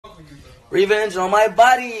Revenge on my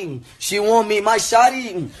body. She want me, my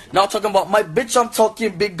shawty. Now talking about my bitch, I'm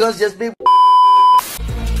talking big guns, just big.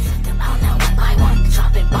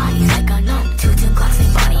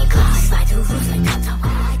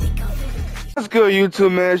 What's good,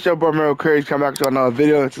 YouTube, man? It's your boy Meryl Crazy coming back to another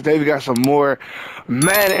video. Today we got some more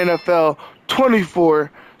Madden NFL 24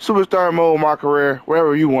 Superstar Mode, my career,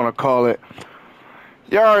 whatever you want to call it.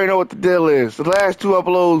 Y'all already know what the deal is. The last two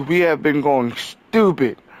uploads we have been going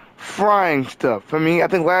stupid, frying stuff. I mean, I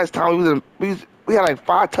think last time we had like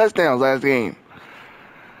 5 touchdowns last game.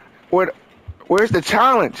 Where's the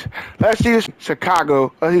challenge? Let's see if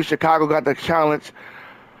Chicago. Let's see if Chicago got the challenge.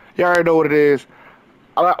 Y'all already know what it is.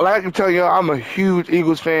 Like I can tell you, I'm a huge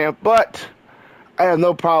Eagles fan, but I have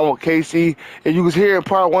no problem with KC. If you was here in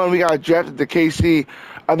part 1, we got drafted to KC,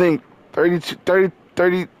 I think 32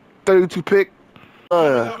 pick.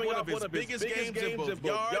 One of his biggest games in both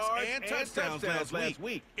yards and touchdowns last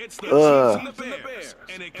week. It's the Chiefs and the Bears,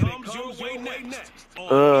 and it comes your way next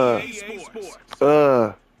on EA Sports.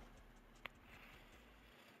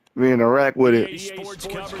 We in Iraq with it. Sports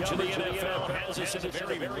coverage of the NFL has us in a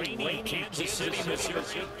very rainy Kansas City, Missouri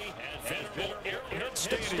at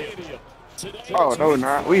Stadium. Oh, no,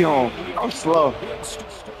 not. We home. I'm slow.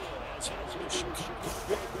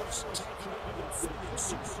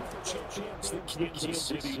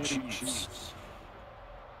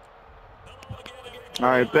 All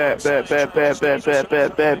right, bet. Let's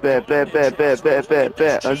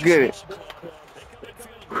get it.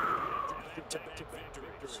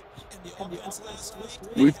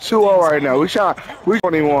 We 2-0 right now. We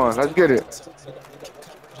 21. Let's get it.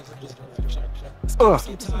 Oh,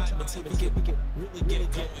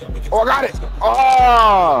 I got it.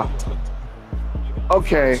 Oh,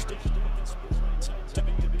 okay.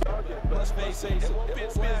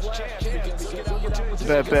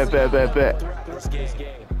 Bet.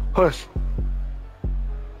 Push.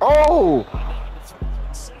 Oh.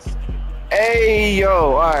 Hey,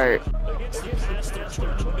 yo. All right.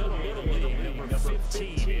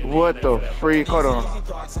 What the freak? Hold on.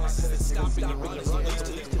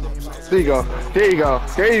 There you go.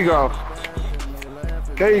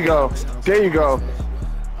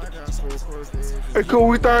 Hey, cool.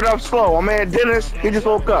 We started off slow. My man Dennis, he just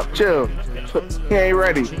woke up. Chill. He ain't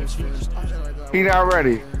ready. He not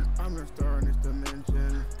ready.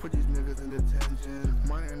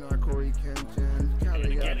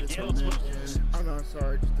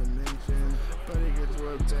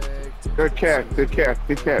 Good catch.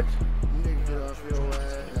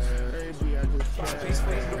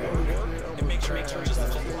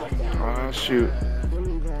 Oh, shoot.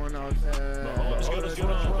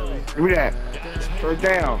 Give me that. First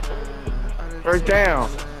down.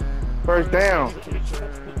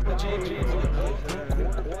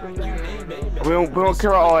 We don't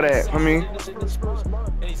care about all that. I mean,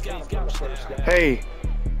 hey.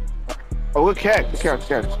 Oh, good catch.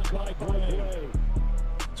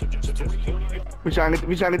 We trying to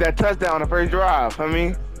get that touchdown on the first drive. I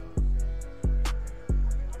mean,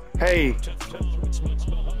 hey,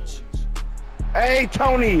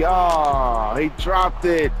 Tony. Oh, he dropped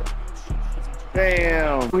it.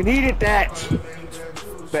 Damn, we needed that.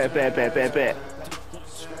 Bet.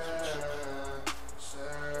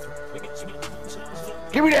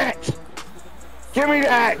 Give me that.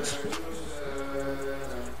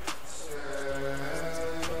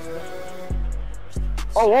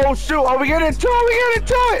 Oh shoot! Oh, we get into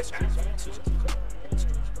it!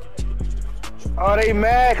 Oh, they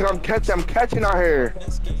mad because I'm catching out here.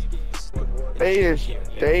 They is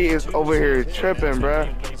over here tripping, bruh.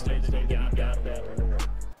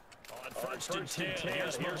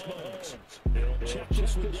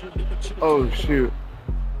 Oh shoot!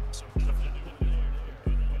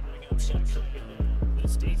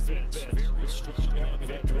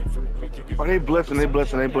 Oh, they blitzing.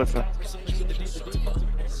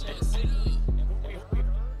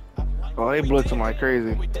 Oh, they blitzing like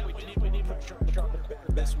crazy.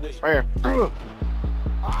 Right here. Oh,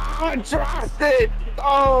 I dropped it.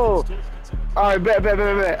 Oh. All right, bet. All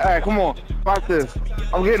right, come on. Watch this.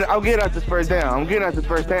 I'm getting out this first down.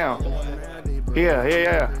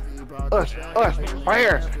 Yeah. Us. Right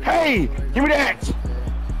here. Hey, give me that.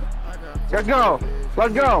 Let's go.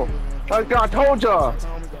 I told y'all.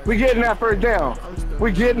 We getting that first down.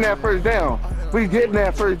 Let's go. We getting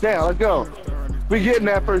that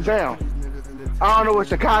first down. I don't know what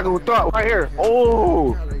Chicago thought. Right here.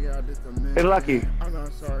 Oh, they lucky.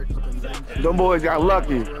 Them boys got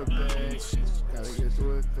lucky.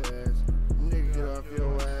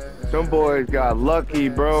 Them boys got lucky,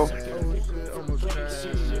 bro.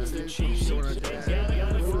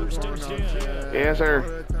 Yes,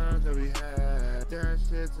 sir.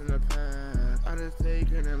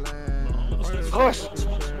 Hush!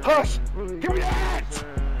 Hush! Give me that!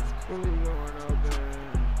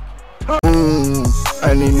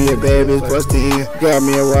 I need me a baby, +10. Got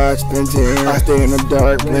me a watch, spend 10. I stay in the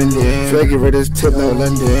dark, blending. Fake it for this tip, no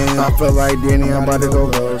London. I feel like Danny, I'm about to go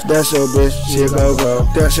go. That's your bitch, she go go.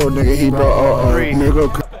 That's your nigga, he brought nigga.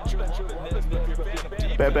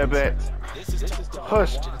 Bet.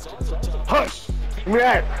 Hush. Hush. Give me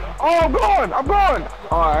that. Oh, I'm going.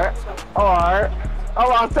 Alright. Oh,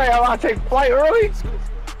 I'll take flight early?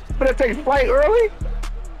 Better take flight early?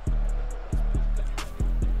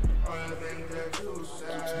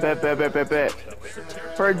 Bet.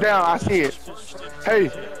 First down, I see it. Hey.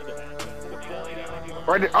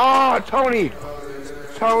 Right there. Oh, Tony.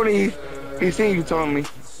 He seen you, Tony.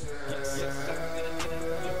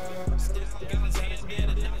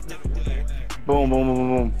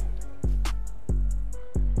 Boom.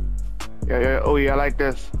 Yeah. Oh, yeah, I like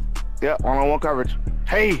this. Yep, one-on-one coverage.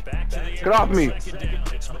 Hey, get off me.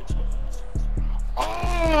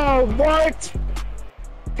 Oh, what?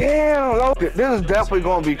 Damn, this is definitely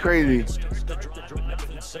going to be crazy.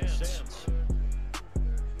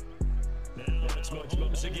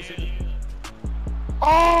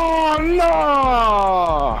 Oh,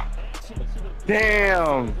 no.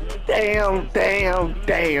 Damn.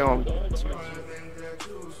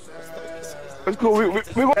 It's cool. We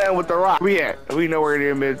go down with the rock. We know where it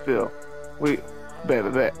is in midfield. We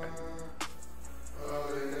bet.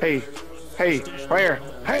 Hey, right here.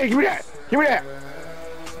 Hey, give me that.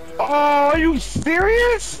 Oh, are you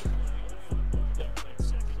serious?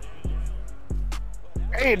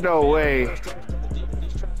 Ain't no way,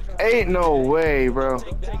 bro. Give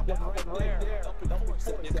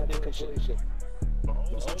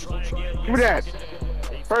me that.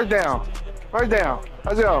 First down.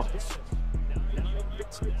 Let's go.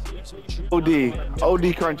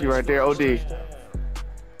 OD country right there, OD.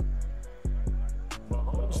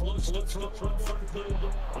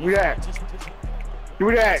 Give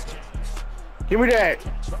me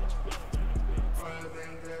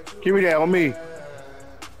that. On me.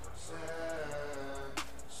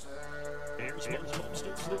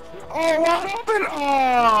 Oh, wide open.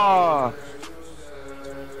 Oh.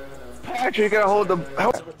 Patrick gotta hold the.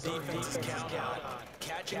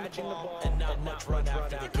 Catching the ball and not much run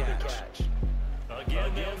after the catch.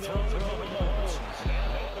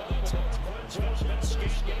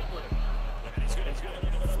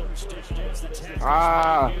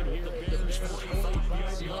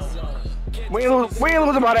 We ain't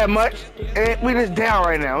losing by that much. And we just down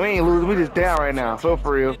right now. We ain't losing. We just down right now. So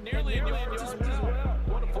for real.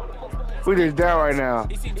 We just down right now.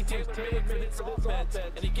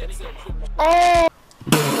 Oh!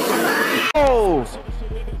 Oh!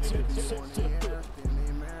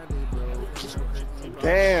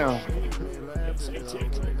 Damn.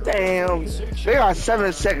 They got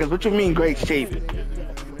 7 seconds. What you mean great shape?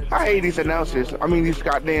 I hate these announcers. I mean these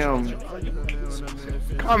goddamn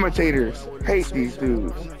commentators. Hate these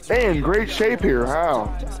dudes. They in great shape here.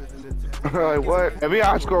 How? Like what? If we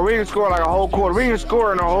gotta score, we can score like a whole quarter. We can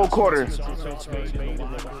score in a whole quarter.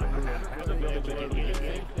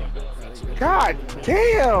 God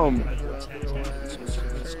damn!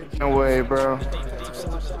 No way, bro.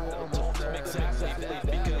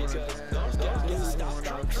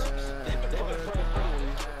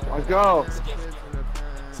 Let's go.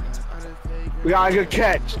 We got a good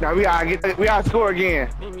catch. Now we gotta score again.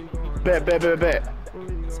 Bet.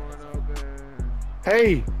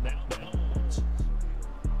 Hey.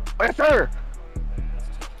 Yes, sir.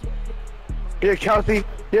 Here, Kelsey.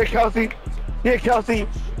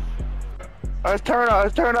 Let's turn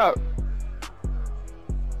up.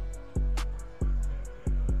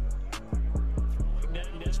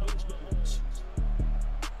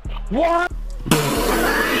 What?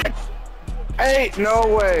 Ain't no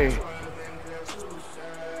way.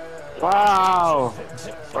 Wow.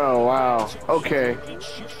 Oh, wow. Okay.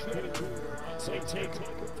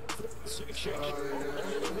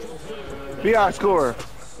 We gotta score.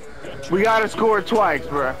 We gotta score twice,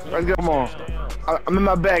 bro. Let's go. Come on. I'm in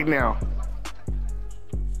my bag now.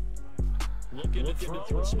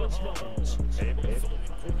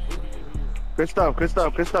 Good stuff,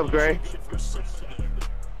 Gray.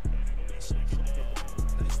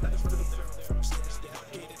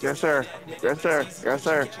 Yes, sir.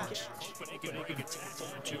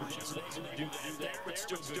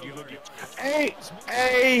 Hey,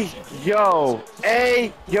 yo.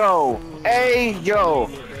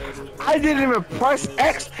 I didn't even press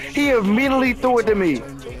X. He immediately threw it to me.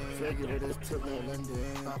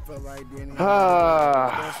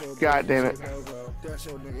 God damn it. That's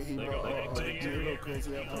your nigga, he broke.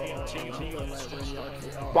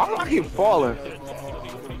 Why do I keep falling?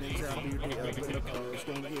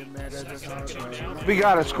 We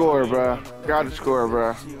gotta score, bro. Gotta score,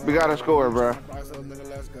 bro. We gotta score, bro.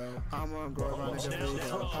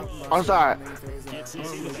 Outside.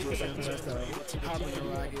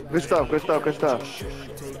 Good stuff, good stuff, good stuff.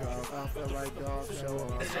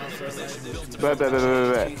 Bet.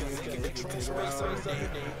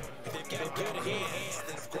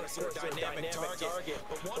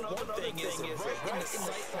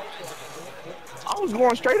 I was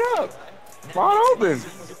going straight up. Wide open.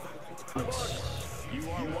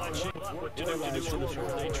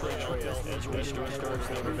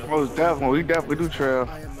 Oh, definitely. We definitely do trail.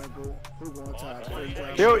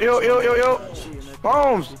 Yo.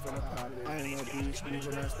 Holmes.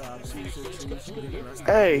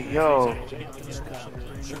 Hey, yo.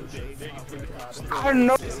 I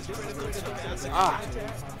know.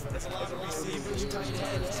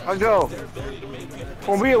 Let's go.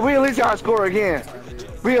 Well, we at least gotta score again.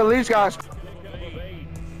 We at least gotta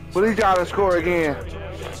score again.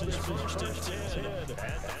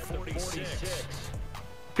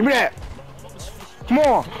 Give me that. Come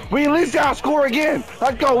on. We at least gotta score again.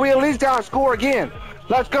 Let's go. We at least gotta score again.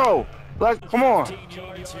 Let's go. Come on.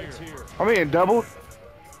 I'm being doubled.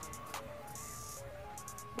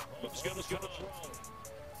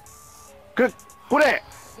 Good. Who that?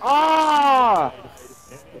 Ah!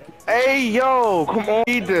 Hey, yo. Come on.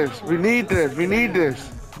 We need this. We need this. We need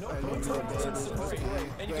this.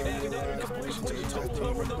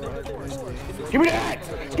 Give me that.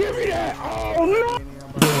 Give me that. Oh, no.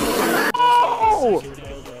 Oh!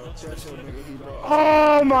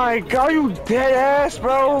 Oh, my God. You dead ass,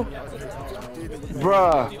 bro.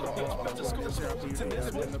 Bruh.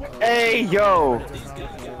 Hey, yo.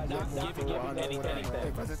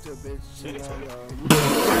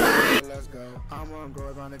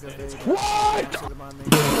 What?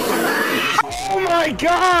 Oh my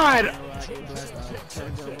God!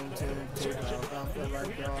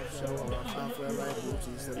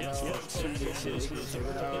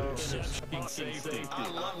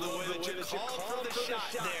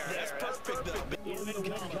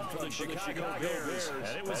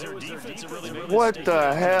 What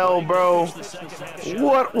the hell, bro?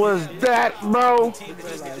 What was that, bro?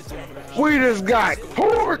 We just got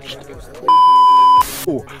torched.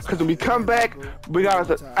 Because when we come back, we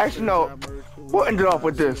gotta actually no. We'll end it off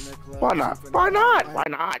with this. Why not? Why not? Why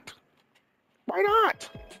not? Why not?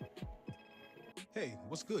 Hey,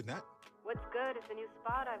 what's good, Nat? What's good is the new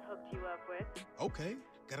spot I've hooked you up with. Okay,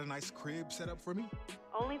 got a nice crib set up for me?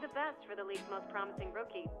 Only the best for the league's most promising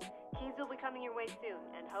rookie. Keys will be coming your way soon,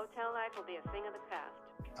 and hotel life will be a thing of the past.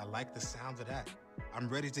 I like the sound of that. I'm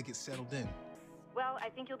ready to get settled in. Well, I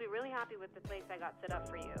think you'll be really happy with the place I got set up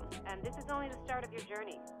for you. And this is only the start of your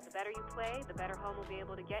journey. The better you play, the better home will be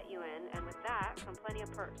able to get you in, and with that come plenty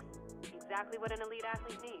of perks. Exactly what an elite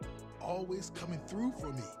athlete needs. Always coming through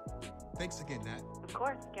for me. Thanks again, Nat. Of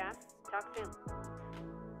course, Cass. Talk soon.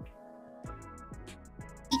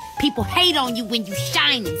 People hate on you when you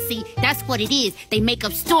shining, see? That's what it is. They make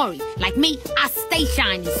up stories. Like me, I stay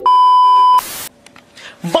shining.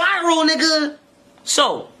 Viral, nigga!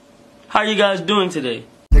 So, how are you guys doing today?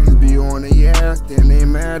 Niggas be on the ass, then they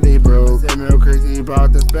mad, they broke. They real crazy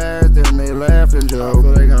about the spaz, then they laugh and joke.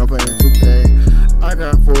 So they gon' play 2K. I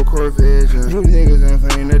got full court vision. You niggas ain't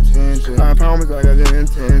paying attention. I promise I got good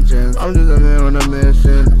intentions. I'm just a man on a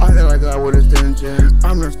mission. I feel like I with extension.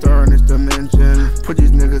 I'm the star in this dimension. Put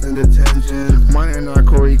these niggas in detention. My name not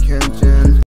Corey Kenshin.